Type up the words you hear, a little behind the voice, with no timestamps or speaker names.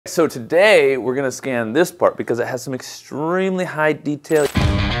So today we're going to scan this part because it has some extremely high detail.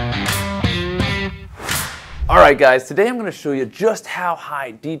 Alright guys, today I'm going to show you just how high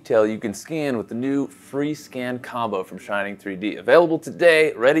detail you can scan with the new FreeScan Combo from Shining3D. Available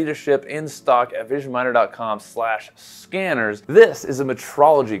today, ready to ship, in stock at visionminer.com/scanners. This is a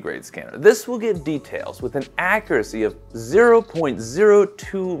metrology grade scanner. This will get details with an accuracy of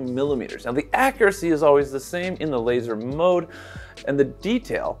 0.02 millimeters. Now the accuracy is always the same in the laser mode, and the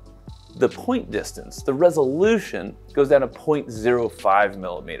detail, the point distance, the resolution goes down to 0.05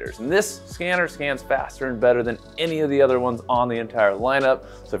 millimeters. And this scanner scans faster and better than any of the other ones on the entire lineup.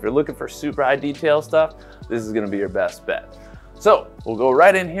 So if you're looking for super high detail stuff, this is gonna be your best bet. So we'll go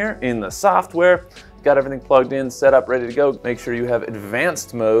right in here in the software, got everything plugged in, set up, ready to go. Make sure you have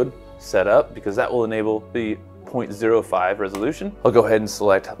advanced mode set up because that will enable the 0.05 resolution. I'll go ahead and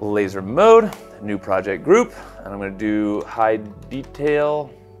select laser mode, new project group, and I'm gonna do high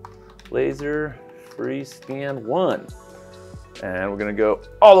detail laser FreeScan 1. And we're gonna go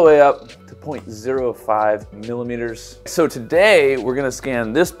all the way up to 0.05 millimeters. So today we're gonna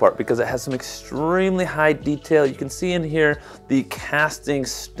scan this part because it has some extremely high detail. You can see in here the casting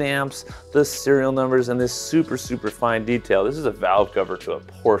stamps, the serial numbers, and this super fine detail. This is a valve cover to a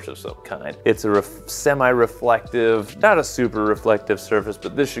Porsche of some kind. It's a semi-reflective, not a super reflective surface,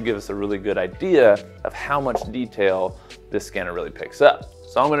 but this should give us a really good idea of how much detail this scanner really picks up.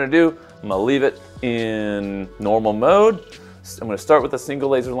 So I'm gonna leave it in normal mode. I'm gonna start with a single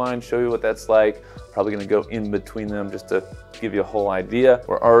laser line, show you what that's like. Probably gonna go in between them just to give you a whole idea.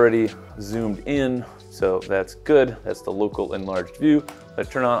 We're already zoomed in, so that's good. That's the local enlarged view. I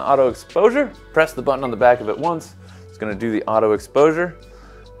turn on auto exposure, press the button on the back of it once. It's gonna do the auto exposure.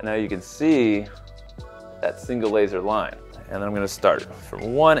 And now you can see that single laser line. And then I'm gonna start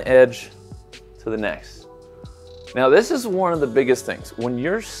from one edge to the next. Now this is one of the biggest things. When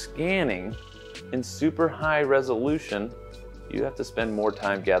you're scanning in super high resolution, you have to spend more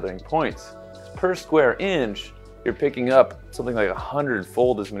time gathering points. Per square inch, you're picking up something like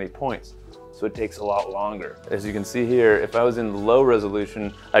 100-fold as many points. So it takes a lot longer. As you can see here, if I was in low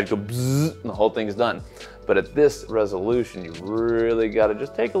resolution, I'd go bzzz and the whole thing's done. But at this resolution, you really gotta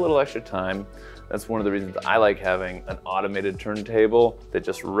just take a little extra time. That's one of the reasons I like having an automated turntable that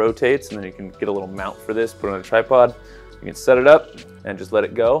just rotates, and then you can get a little mount for this, put it on a tripod. You can set it up and just let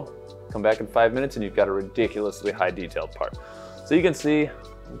it go. Come back in 5 minutes and you've got a ridiculously high detailed part. So you can see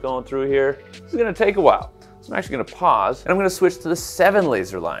I'm going through here. This is gonna take a while. So I'm actually gonna pause and I'm gonna switch to the 7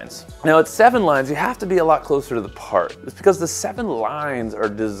 laser lines. Now at 7 lines, you have to be a lot closer to the part. It's because the 7 lines are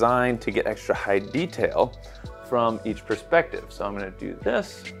designed to get extra high detail from each perspective. So I'm gonna do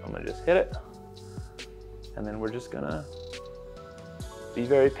this, I'm gonna just hit it, and then we're just gonna be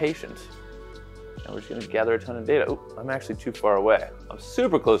very patient. And we're just gonna gather a ton of data. Oh, I'm actually too far away. I'm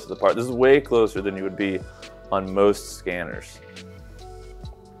super close to the part. This is way closer than you would be on most scanners.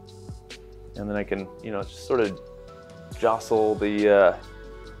 And then I can, just sort of jostle the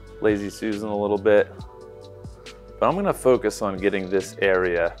Lazy Susan a little bit. But I'm gonna focus on getting this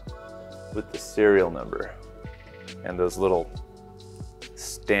area with the serial number and those little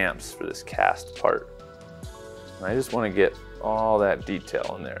stamps for this cast part. And I just wanna get all that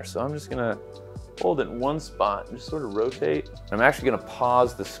detail in there. So I'm just gonna hold it in one spot and just sort of rotate. I'm actually gonna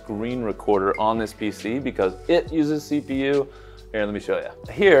pause the screen recorder on this PC because it uses CPU. Here, let me show you.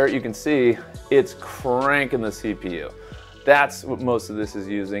 Here you can see it's cranking the CPU. That's what most of this is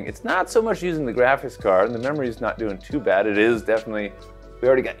using. It's not so much using the graphics card, and the memory is not doing too bad. It is definitely, we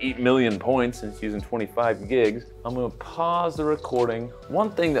already got 8 million points and it's using 25 gigs. I'm gonna pause the recording. One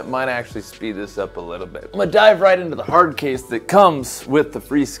thing that might actually speed this up a little bit. I'm gonna dive right into the hard case that comes with the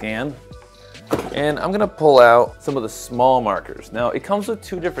FreeScan. And I'm gonna pull out some of the small markers. Now it comes with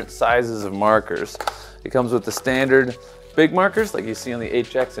 2 different sizes of markers. It comes with the standard big markers like you see on the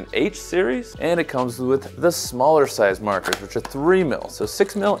HX and H series, and it comes with the smaller size markers, which are 3 mil. So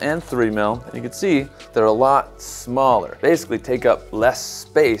 6 mil and 3 mil, and you can see they're a lot smaller. Basically take up less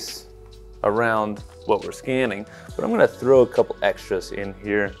space around what we're scanning, but I'm gonna throw a couple extras in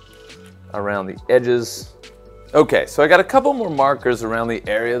here around the edges. Okay, so I got a couple more markers around the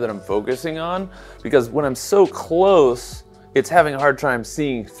area that I'm focusing on, because when I'm so close, it's having a hard time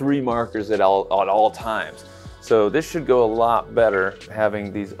seeing 3 markers at all times. So this should go a lot better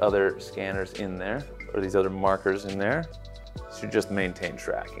having these other scanners in there, or these other markers in there. Should just maintain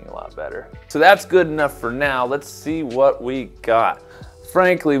tracking a lot better. So that's good enough for now. Let's see what we got.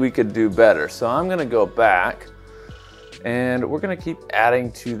 Frankly, we could do better. So I'm gonna go back and we're gonna keep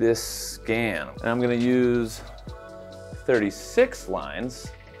adding to this scan. And I'm gonna use 36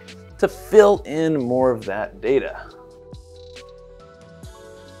 lines to fill in more of that data.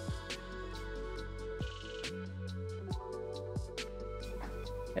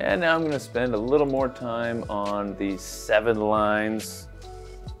 And now I'm going to spend a little more time on the 7 lines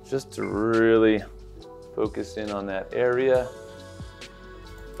just to really focus in on that area.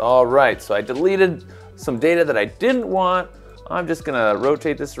 All right, so I deleted some data that I didn't want. I'm just gonna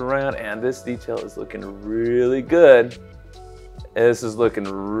rotate this around, and this detail is looking really good. This is looking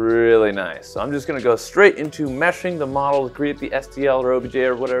really nice. So I'm just gonna go straight into meshing the model to create the STL or OBJ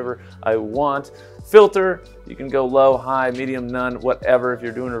or whatever I want. Filter, you can go low, high, medium, none, whatever. If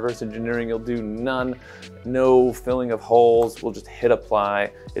you're doing reverse engineering, you'll do none. No filling of holes, we'll just hit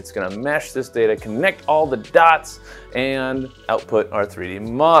apply. It's gonna mesh this data, connect all the dots, and output our 3D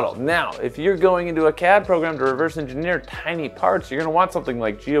model. Now, if you're going into a CAD program to reverse engineer tiny parts, you're gonna want something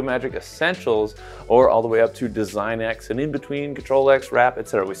like Geomagic Essentials, or all the way up to Design X, and in between, Control X, Wrap,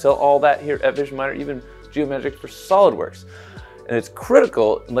 etc. We sell all that here at Vision Miner, even Geomagic for SolidWorks. And it's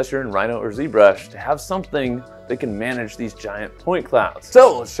critical, unless you're in Rhino or ZBrush, to have something that can manage these giant point clouds.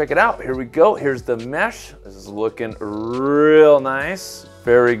 So let's check it out. Here we go. Here's the mesh. This is looking real nice.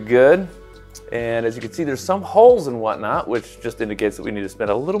 Very good. And as you can see, there's some holes and whatnot, which just indicates that we need to spend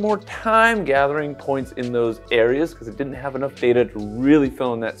a little more time gathering points in those areas because it didn't have enough data to really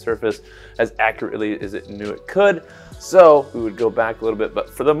fill in that surface as accurately as it knew it could. So we would go back a little bit, but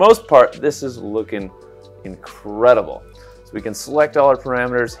for the most part, this is looking incredible. So we can select all our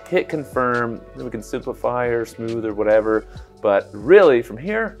parameters, hit confirm, then we can simplify or smooth or whatever. But really from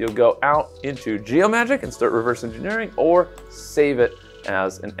here, you'll go out into Geomagic and start reverse engineering, or save it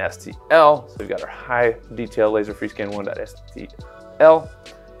as an STL. So we've got our high detail laser FreeScan 1.stl,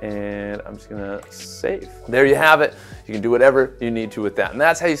 and I'm just gonna save. There you have it. You can do whatever you need to with that. And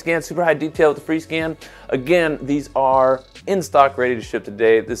that's how you scan super high detail with the FreeScan. Again, these are in stock, ready to ship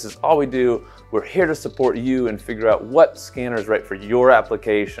today. This is all we do. We're here to support you and figure out what scanner is right for your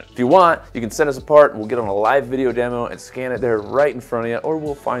application. If you want, you can send us a part and we'll get on a live video demo and scan it there right in front of you, or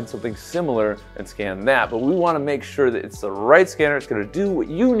we'll find something similar and scan that. But we want to make sure that it's the right scanner. It's going to do what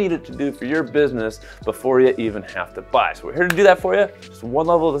you need it to do for your business before you even have to buy. So we're here to do that for you. Just one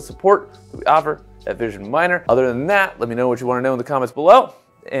level of the support that we offer at Vision Miner. Other than that, let me know what you want to know in the comments below.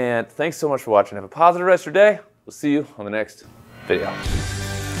 And thanks so much for watching. Have a positive rest of your day. We'll see you on the next video.